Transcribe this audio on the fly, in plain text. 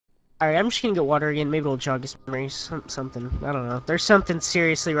Alright, I'm just gonna get water again. Maybe it'll jog his memory. Something. I don't know. There's something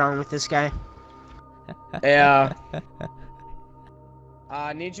seriously wrong with this guy. Yeah.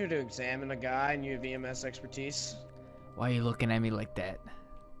 I need you to examine a guy and you have EMS expertise. Why are you looking at me like that?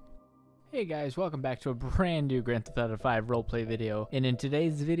 Hey guys, welcome back to a brand new Grand Theft Auto 5 roleplay video. And in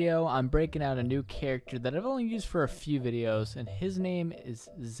today's video, I'm breaking out a new character that I've only used for a few videos, and his name is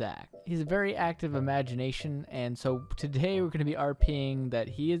Zach. He's a very active imagination, and so today we're going to be RPing that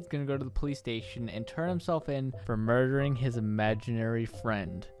he is going to go to the police station and turn himself in for murdering his imaginary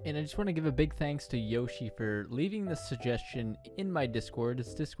friend. And I just want to give a big thanks to Yoshi for leaving this suggestion in my Discord.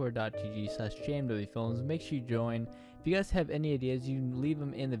 It's discord.gg/jmwFILMS. Make sure you join. If you guys have any ideas, you can leave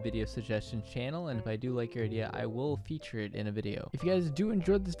them in the video suggestions channel, and if I do like your idea, I will feature it in a video. If you guys do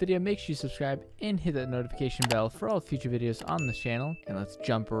enjoy this video, make sure you subscribe and hit that notification bell for all future videos on this channel, and let's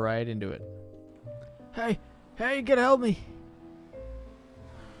jump right into it. Hey, you gotta help me.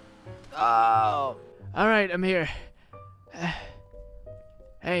 Oh, alright, I'm here.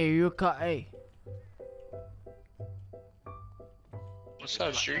 Hey, are you a cop? Hey. What's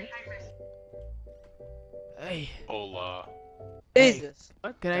up, street? Hey. Hola. Jesus.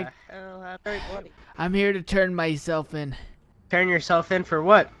 What Can the hell happened? Very bloody. I'm here to turn myself in. Turn yourself in for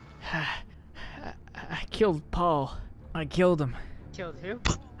what? I killed Paul. I killed him. Killed who?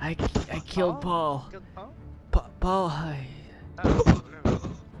 I killed Paul. Killed Paul? Paul. Oh, no.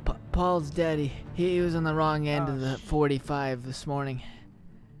 Paul's dead. He was on the wrong end of the 45 this morning.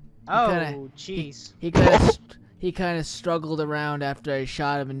 Oh, jeez. He kind of struggled around after I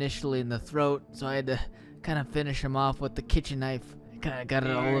shot him initially in the throat, so I had to kind of finish him off with the kitchen knife. I kind of got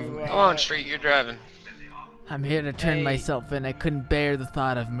it all over me. Come on, street, you're driving. I'm here to turn myself in. I couldn't bear the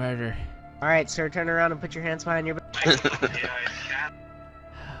thought of murder. Alright, sir, turn around and put your hands behind your back. Oh,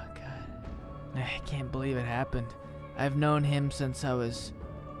 God. I can't believe it happened. I've known him since I was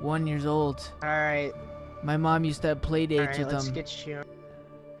 1 year old. Alright. My mom used to have play dates with let's him. get you.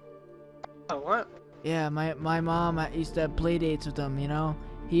 Oh, what? Yeah, my mom used to have play dates with him, you know?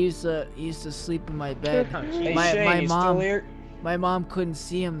 He used to sleep in my bed. Hey, My Shane, you mom- still here? My mom couldn't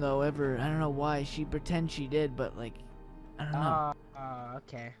see him though ever. I don't know why. She pretends she did, but like, I don't know.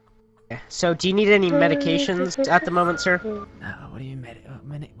 Okay. So, do you need any medications at the moment, sir? No, what do you mean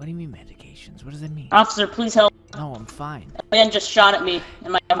what do you mean medications? What does that mean? Officer, please help. No, I'm fine. A man just shot at me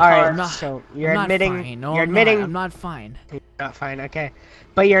in my car. Alright, not- so you're I'm not admitting fine. No, you're I'm admitting not. I'm not fine. You're not fine, okay.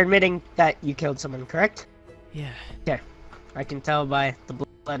 But you're admitting that you killed someone, correct? Yeah. Okay. I can tell by the blood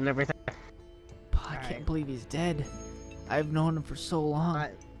and everything. I can't believe he's dead. I've known him for so long.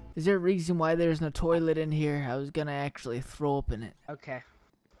 Alright. Is there a reason why there's no toilet in here? I was gonna actually throw up in it. Okay.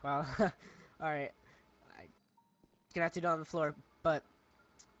 Well, alright. I'm gonna have to do it on the floor, but...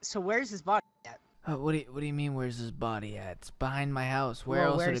 So where's his body at? What do you mean? Where's his body at? It's behind my house. Where Well,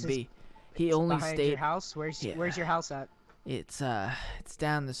 else would where's it his- be? He It's only behind stayed. your house? Where's your house at? It's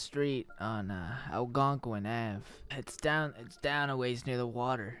down the street on Algonquin Ave. It's down a ways near the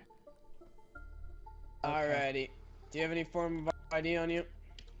water. Alrighty. Do you have any form of ID on you?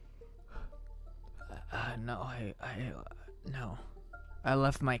 No, no. I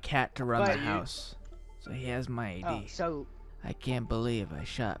left my cat to run But the you- house, so he has my ID. Oh, so... I can't believe I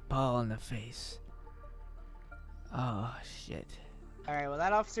shot Paul in the face. Oh shit. Alright, well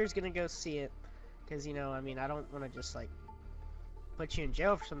that officer's gonna go see it. Because, you know, I mean, I don't want to just, like, put you in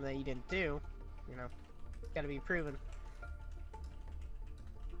jail for something that you didn't do. You know, it's gotta be proven.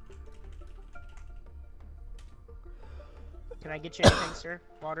 Can I get you anything, sir?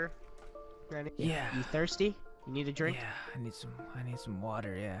 Water? Anything? Yeah. You thirsty? You need a drink? Yeah, I need some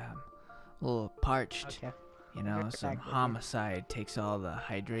water. Yeah, I'm a little parched. Okay. You know, Right some back with you. homicide takes all the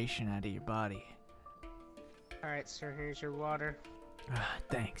hydration out of your body. Alright, sir, here's your water.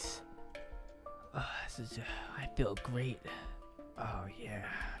 Thanks. This is, I feel great. Oh yeah,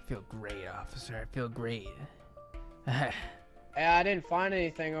 I feel great, officer. I feel great. Hey, I didn't find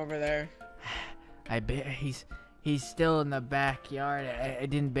anything over there. I bet he's still in the backyard. I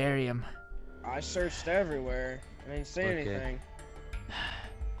didn't bury him. I searched everywhere. I didn't see anything.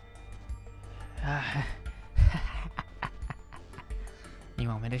 You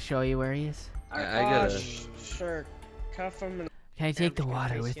want me to show you where he is? I gotta. Sure. Cuff him and... Can I take the I'm just gonna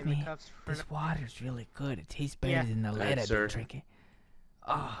water place with you in the me? cuffs for This water's really good. It tastes better Yeah. than the lead I've sir. been drinking.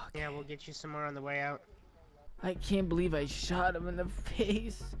 Oh, Yeah, we'll get you some more on the way out. I can't believe I shot him in the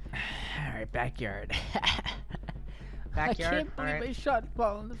face. Alright, backyard. I Backyard? can't believe Alright. I shot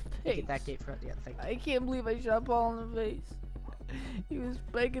Paul in the face. Get that gate front. Yeah, thank you. I can't believe I shot Paul in the face. He was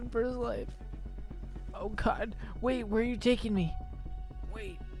begging for his life. Oh God. Wait, where are you taking me?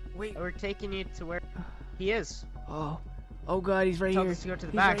 Wait. We're taking you to where he is. Oh, Oh God, he's right Tell here. us to go to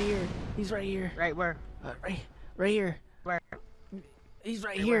the He's back. right here. He's right here. Right where? Right here. Where? He's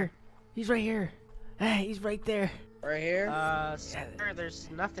right Hey, here. where? He's right here. Hey, he's right there. Right here? Sir, there's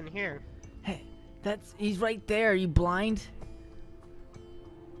nothing here. Hey, he's right there. Are you blind?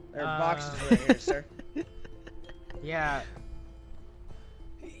 There are boxes right here, sir. Yeah.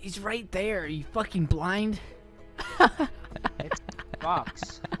 He's right there. Are you fucking blind? It's a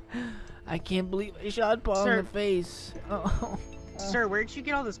box. I can't believe I shot Paul in Sir. the face. Oh. Sir, where'd you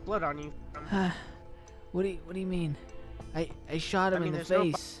get all this blood on you from? What do you mean? I shot him in the there's no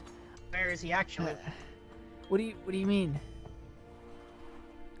face. Where is he actually? What do you mean?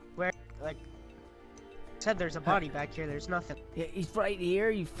 Where, like, said there's a body back here. There's nothing. Yeah, he's right here.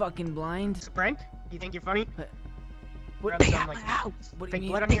 You fucking blind. It's a prank? You think you're funny? What, Rub some, like, what do you fake mean?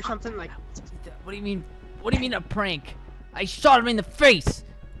 blood on you or something? Like, What do you mean? What do you mean a prank? I shot him in the face.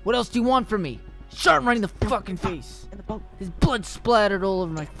 What else do you want from me? Shot him right in the fucking face. in the boat. His blood splattered all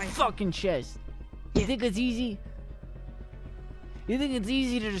over my fucking chest. You think it's easy? You think it's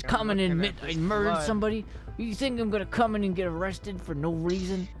easy to just I'm come in and looking admit at I this murdered blood. somebody? You think I'm gonna come in and get arrested for no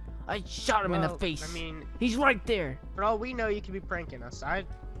reason? I shot him in the Well, face. I mean, He's right there. for all we know, you could be pranking us.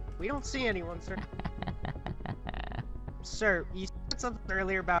 We don't see anyone, sir. Sir, you said something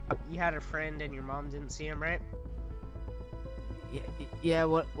earlier about you had a friend and your mom didn't see him, right? Yeah.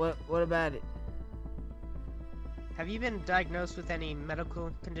 What about it? Have you been diagnosed with any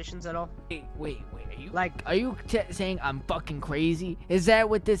medical conditions at all? Wait. Are you Like, Are you saying I'm fucking crazy? Is that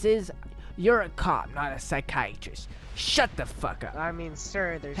what this is? You're a cop, not a psychiatrist. Shut the fuck up. I mean,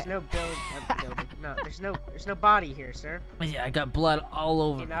 sir, there's no no, there's no body here, sir. Yeah, I got blood all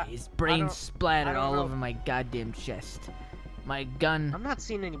over You're me. not- His I brain don't- splattered I don't all know. over my goddamn chest. My gun. I'm not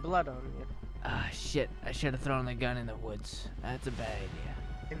seeing any blood on you. Ah, shit. I should have thrown the gun in the woods. That's a bad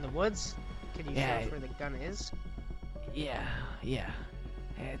idea. In the woods? Could you show Yeah. us where the gun is? Yeah.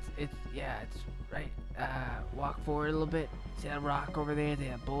 It's right. Walk forward a little bit. See that rock over there?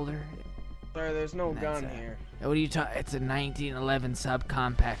 That boulder? Sir, there's no That's gun it. here. What are you talking? It's a 1911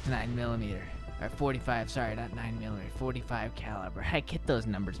 subcompact 9mm. Or 45, sorry, not 9mm, 45 caliber. I get those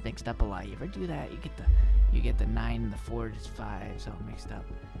numbers mixed up a lot. You ever do that? You get the 9 and the 4 is 5, all mixed up.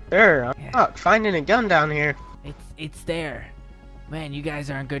 Sir, I'm Yeah. not finding a gun down here. It's there. Man, you guys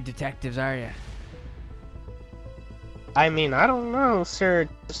aren't good detectives, are you? I mean, I don't know, sir.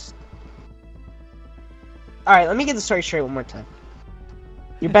 Alright, let me get the story straight one more time.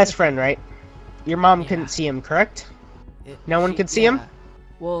 Your best friend, right? Your mom Yeah. couldn't see him, correct? No one could see him?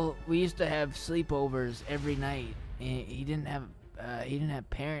 Well, we used to have sleepovers every night. And he didn't have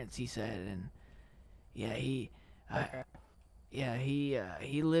parents, he said, and yeah, he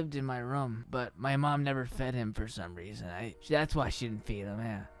lived in my room, but my mom never fed him for some reason. That's why she didn't feed him.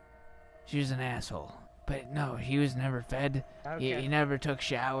 Yeah, she was an asshole. But no, he was never fed. Okay. He never took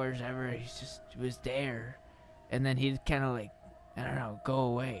showers ever. He just was there, and then he'd kind of like, I don't know, go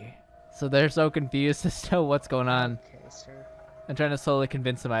away. So they're so confused as to what's going on. Okay, sir. I'm trying to slowly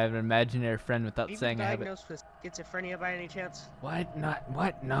convince them I have an imaginary friend without Have you been saying I have it. diagnosed with schizophrenia by any chance? What? Not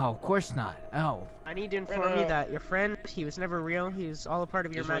what? No, of course not. No. I need to inform you that your friend, he was never real. He was all a part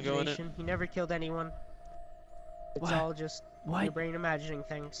of your Just wanna go in it? imagination. He never killed anyone. It's What? all just your What? brain imagining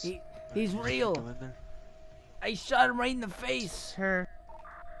things. He's real. I shot him right in the face.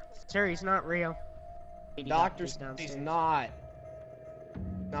 Sir, he's not real. Doctor says downstairs. he's not.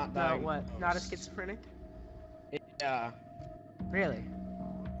 Not Not what? Not a diagnosed. schizophrenic? Yeah. Really?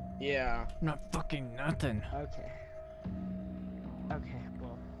 Yeah. Not fucking nothing. Okay. Okay,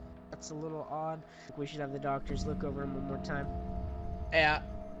 well, that's a little odd. We should have the doctors look over him one more time. Yeah.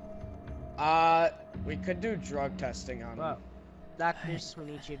 We could do drug testing on him. Well, doctors, we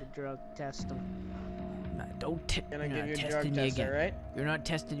need you to drug test him. No, don't tip. Gonna You're give not you a drug testing me test, again. alright? You're not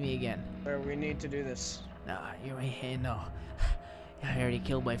testing me again. Where we need to do this. No, no. I already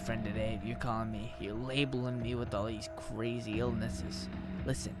killed my friend today. You're calling me. You're labeling me with all these crazy illnesses.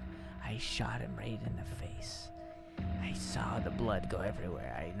 Listen, I shot him right in the face. I saw the blood go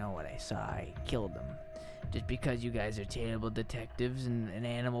everywhere. I know what I saw. I killed him. Just because you guys are terrible detectives and an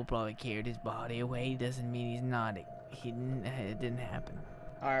animal probably carried his body away doesn't mean he's not. It didn't happen.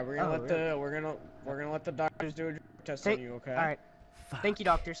 Alright, we're gonna Oh, we're gonna let the doctors do a drug test on you, okay? Alright, Fuck. thank you,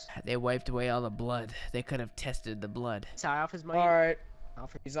 doctors. They wiped away all the blood. They could have tested the blood. Tie off his money. Alright.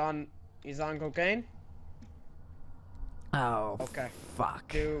 Off his... He's on cocaine? Oh, Okay. fuck.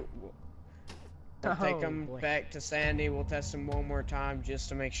 We'll take Oh, him boy. back to Sandy, we'll test him one more time just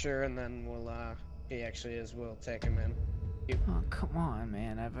to make sure, and then we'll he actually is, we'll take him in. Oh, come on,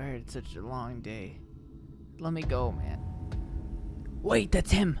 man. I've heard such a long day. Let me go, man. Wait, that's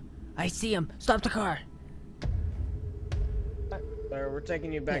him. I see him. Stop the car. Sir, we're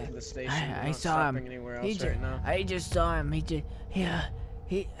taking you back to the station. We're I not saw him. stopping anywhere else right now. I just saw him.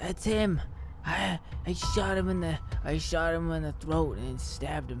 That's him. I shot him in the throat and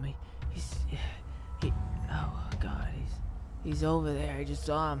stabbed him. Oh God, he's over there. I just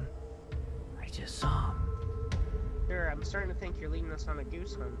saw him. Sir, I'm starting to think you're leading us on a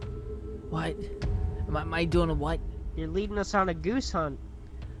goose hunt. What? Am I doing a what? You're leading us on a goose hunt.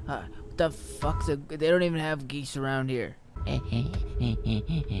 What the fuck's a? They don't even have geese around here.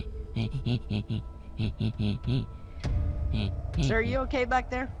 Sir, are you okay back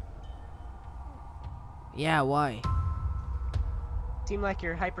there? Yeah, why? Seem like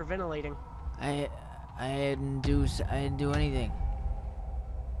you're hyperventilating. I didn't do anything.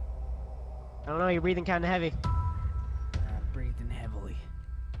 I don't know, you're breathing kind of heavy. Breathing heavily.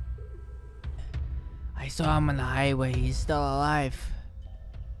 I saw him on the highway. He's still alive.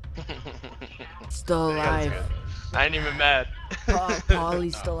 Still alive. I ain't even mad.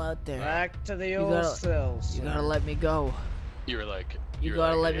 Paulie's still out there. Back to the old cells. You gotta let me go. You were like, You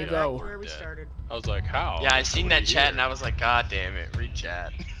gotta let me go. Where we started. I was like, how? Yeah, I seen What that are you chat here? and I was like, God damn it, read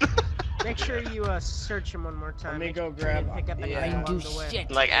chat. Make sure you search him one more time. Let me Make go sure you grab. pick up anything I didn't along do the way.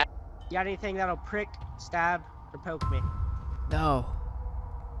 shit. Like, You got anything that'll prick, stab, or poke me? No.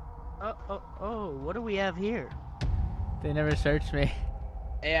 Oh, what do we have here? They never searched me.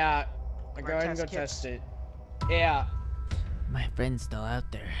 Yeah. Go My ahead and go test kit. test it. Yeah. My friend's still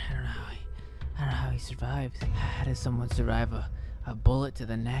out there. I don't know how he survived. How does someone survive a bullet to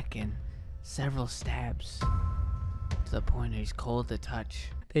the neck and several stabs to the point he's cold to touch?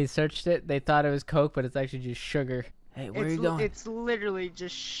 They searched it. They thought it was coke, but it's actually just sugar. Hey, where are you going? It's literally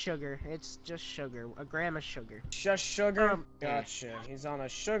just sugar. It's just sugar. A gram of sugar. Just sugar? Gotcha. He's on a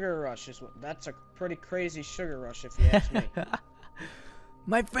sugar rush. That's a pretty crazy sugar rush if you ask me.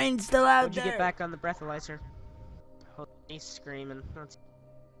 My friend's still out When'd you there. get back on the breathalyzer? Oh, he's screaming.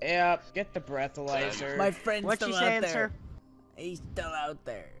 Yeah, get the breathalyzer. My friend's What still you out saying, there. sir? He's still out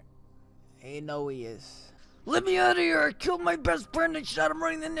there. I know he is. Let me out of here! I killed my best friend and shot him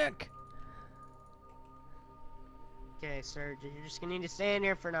right in the neck. Okay, sir. You're just gonna need to stay in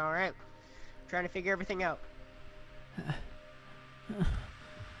here for now, alright? Trying to figure everything out.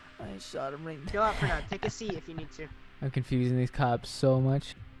 I shot him right in the Chill out for now. Take a seat if you need to. I'm confusing these cops so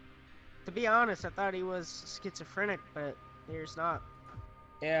much. To be honest, I thought he was schizophrenic, but he's not.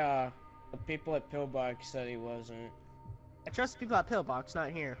 Yeah, the people at Pillbox said he wasn't. I trust the people at Pillbox, not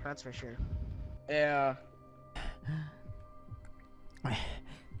here. That's for sure. Yeah.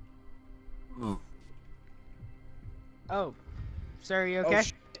 Oh, sir, are you Oh, okay?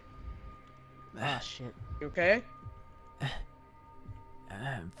 Ah, Shit. you okay?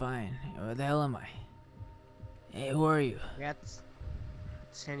 I'm fine. Where the hell am I? Hey, who are you? We're at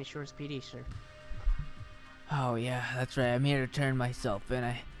Sandy Shores PD, sir. Oh yeah, that's right. I'm here to turn myself in.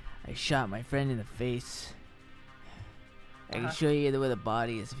 I shot my friend in the face. I can show you where the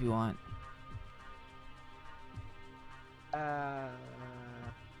body is if you want.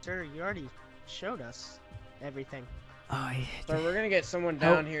 Sir, you already showed us everything. Oh, So we're gonna get someone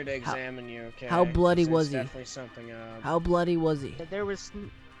How- down here to examine you, okay? how bloody There's was he? definitely something, how bloody was he? There was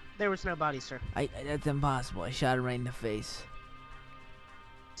no body, sir. That's impossible. I shot him right in the face.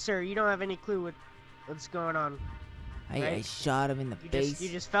 Sir, you don't have any clue what's going on. I Right. shot him in the face. You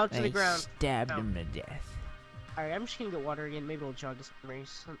just fell to and the I ground. stabbed No. him to death. Alright, I'm just gonna get water again. Maybe it'll jog his memory.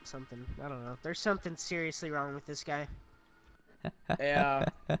 Something. I don't know. There's something seriously wrong with this guy. Yeah.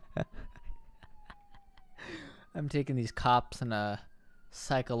 I'm taking these cops on a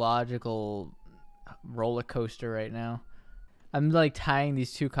psychological roller coaster right now. I'm like tying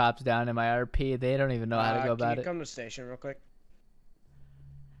these two cops down in my RP. They don't even know how to go about Can you it. come to the station real quick?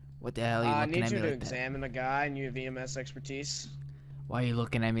 What the hell are you I looking need at you me to like that? examine a guy and you have EMS expertise. Why are you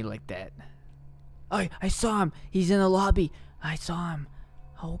looking at me like that? I saw him. He's in the lobby. I saw him.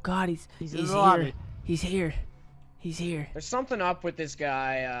 Oh God, he's in the here. lobby. He's here. He's here. There's something up with this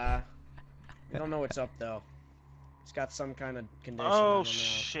guy, I don't know what's up though. He's got some kind of condition. I don't know.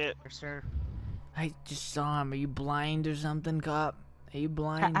 shit. Sir. I just saw him. Are you blind or something, cop? Are you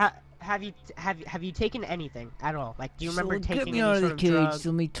blind? Have you taken anything at all? Like, do you remember Get taking me any out of sort the of cage. drug?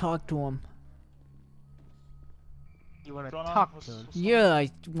 Let me talk to him. You want to talk to him? Yeah,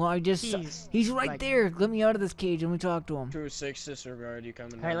 I just saw, He's, he's right like- there. Let me out of this cage. Let me talk to him. 206 disregard, you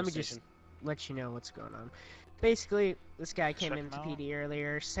coming Alright, down let me the just station. let you know what's going on. Basically, this guy came Check into him out. PD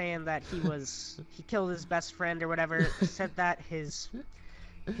earlier saying that he killed his best friend or whatever. Said that his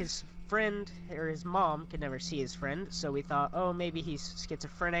friend or his mom could never see his friend, so we thought, oh, maybe he's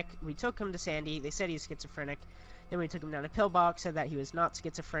schizophrenic. We took him to Sandy. They said he's schizophrenic. Then we took him down to Pillbox. Said that he was not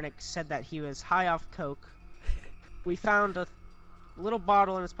schizophrenic. Said that he was high off coke. We found little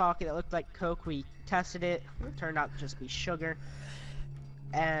bottle in his pocket that looked like Coke. We tested it. It turned out to just be sugar.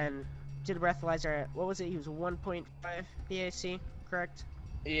 And did a breathalyzer at, what was it? He was 1.5 BAC, correct?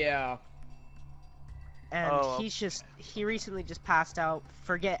 Yeah. And he recently just passed out.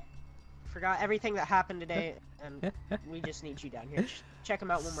 Forgot everything that happened today, and we just need you down here. Check him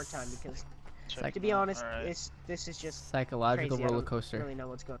out one more time, because to be honest, this is just psychological crazy. roller coaster. I don't really know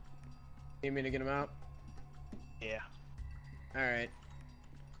what's going on. You mean to get him out? Yeah. Alright.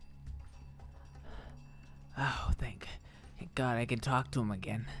 Oh, thank God I can talk to him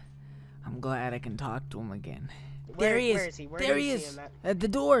again. I'm glad I can talk to him again. There he is. Where is he? Where there do he you see is. him At the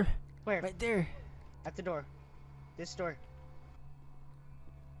door. Where? Right there. At the door. This door.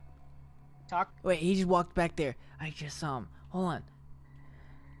 Talk. Wait, he just walked back there. I just saw him. Hold on.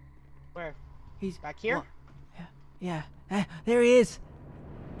 Where? He's Back here? Well, yeah. There he is.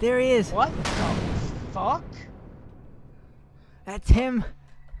 There he is. What the fuck? That's him.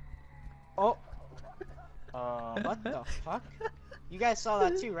 Oh. What the fuck? You guys saw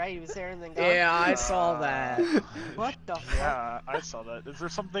that too, right? He was there and then gone? Yeah, I saw that. What the fuck? Yeah, I saw that. Is there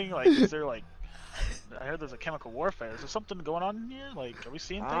something like? Is there like? I heard there's a chemical warfare. Is there something going on in here? Like, are we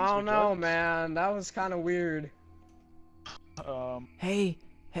seeing things? I don't with know, drugs? man. That was kind of weird. Hey,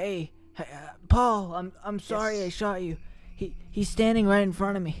 Paul. I'm sorry Yes. I shot you. He's standing right in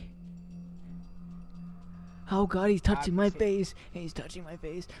front of me. Oh God, he's touching my face. He's touching my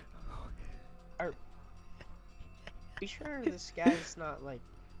face. Are you sure this guy's not like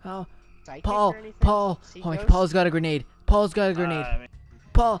Oh, psychic Paul, or anything? Paul. See Oh, ghosts? Paul's got a grenade. Paul's got a grenade. I mean,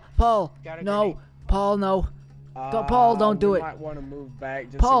 Paul, Got a no. grenade. Paul, no. Paul, don't do we it. might want to move back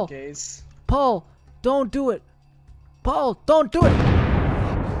just Paul. in case. Paul, don't do it. Paul, don't do it.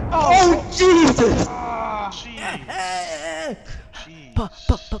 Oh, Jesus!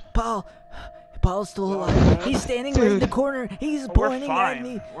 jeez. Paul. Paul's still alive. He's standing right in the corner. He's We're pointing fine. at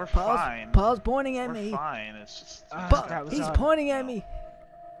me. We're Paul's, fine. Paul's pointing at We're me. fine. It's just. That was He's odd. pointing at me.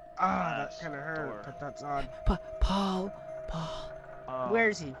 That kind of hurt, but that's odd. Paul. Where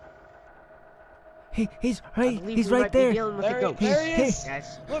is he? He's I right. believe He's we right might be there. dealing with a ghost. There he is.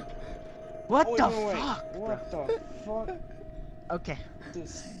 Guys. Look. What Oh, the wait, wait, wait. fuck? What the fuck? Okay,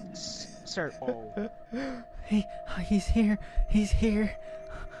 This. sir. Oh. He's here. He's here.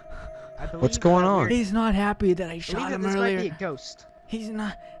 I believe What's going that on? we're- He's not happy that I I believe shot that him this might be earlier. a ghost. He's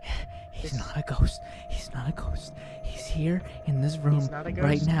not. He's This- not a ghost. He's not a ghost. He's here in this room not a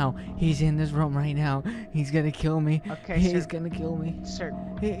right ghost? now. He's in this room right now. He's gonna kill me. Okay, He's sir. gonna kill me. Sir,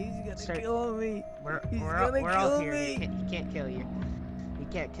 He's gonna Sir. kill me. He's we're gonna all kill here. me. He can't kill you. We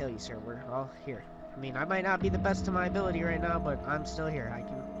can't kill you, sir. We're all here. I mean, I might not be the best of my ability right now, but I'm still here. I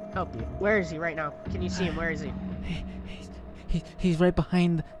can help you. Where is he right now? Can you see him? Where is he? He's right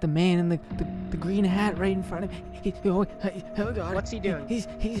behind the man in the green hat right in front of me. Oh God. What's he doing? He's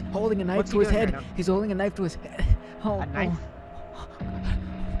holding a knife What's to he his doing head. right now? He's holding a knife to his head. Oh, A knife?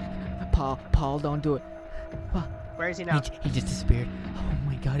 Paul, don't do it. Where is he now? He just disappeared. Oh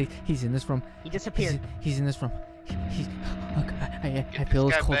my God, he's in this room. He disappeared. He's in this room. He's. Oh God, I feel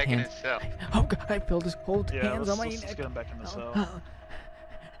his Got cold back in hands. his cell. Oh God, I feel his cold Yeah, hands let's, on my let's neck. get him back in the cell.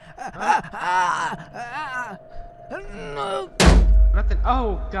 Nothing.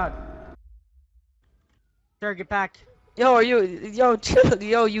 Oh God. Sir, get back. Yo, yo, chill,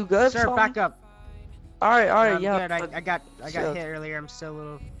 yo, you good? Sir, back up. Alright, I'm yeah. good. I got chill. hit earlier. I'm still a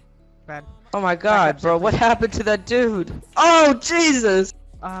little bad. Oh my God, up, bro, sir, what please. happened to that dude? Oh, Jesus!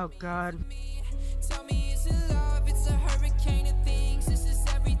 Oh God. Tell me